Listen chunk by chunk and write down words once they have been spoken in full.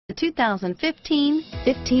The 2015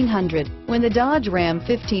 1500. When the Dodge Ram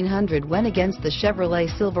 1500 went against the Chevrolet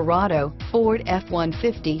Silverado, Ford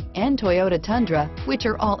F-150, and Toyota Tundra, which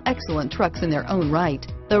are all excellent trucks in their own right,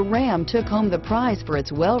 the Ram took home the prize for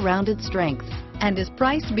its well-rounded strengths and is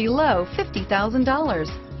priced below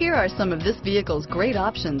 $50,000. Here are some of this vehicle's great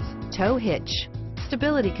options: tow hitch,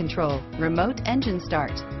 stability control, remote engine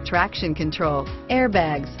start, traction control,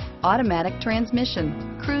 airbags, automatic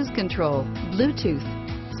transmission, cruise control, Bluetooth,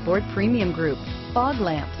 Sport Premium Group, fog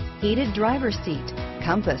lamps, heated driver's seat,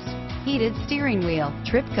 compass, heated steering wheel,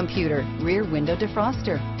 trip computer, rear window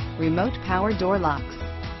defroster, remote power door locks,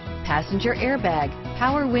 passenger airbag,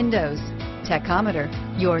 power windows, tachometer.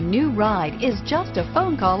 Your new ride is just a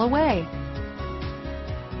phone call away.